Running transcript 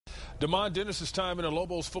Damon Dennis's time in a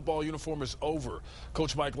Lobo's football uniform is over.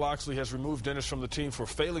 Coach Mike Loxley has removed Dennis from the team for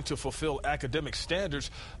failing to fulfill academic standards.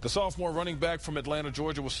 The sophomore running back from Atlanta,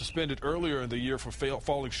 Georgia, was suspended earlier in the year for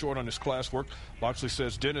falling short on his classwork. Loxley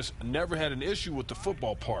says Dennis never had an issue with the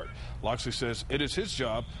football part. Loxley says it is his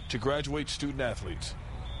job to graduate student athletes.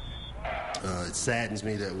 It saddens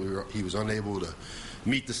me that he was unable to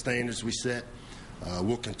meet the standards we set.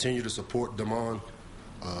 We'll continue to support Damon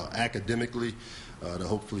academically, to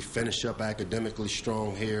hopefully finish up academically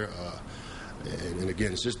strong here. And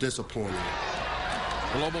again, it's just disappointing.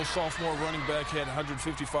 The Lobo sophomore running back had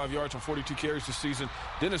 155 yards on 42 carries this season.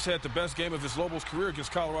 Dennis had the best game of his Lobo's career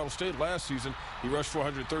against Colorado State last season. He rushed for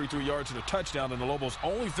 133 yards and a touchdown in the Lobo's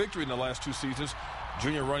only victory in the last 2 seasons.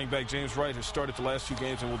 Junior running back James Wright has started the last 2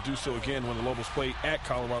 games and will do so again when the Lobos play at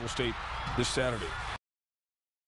Colorado State this Saturday.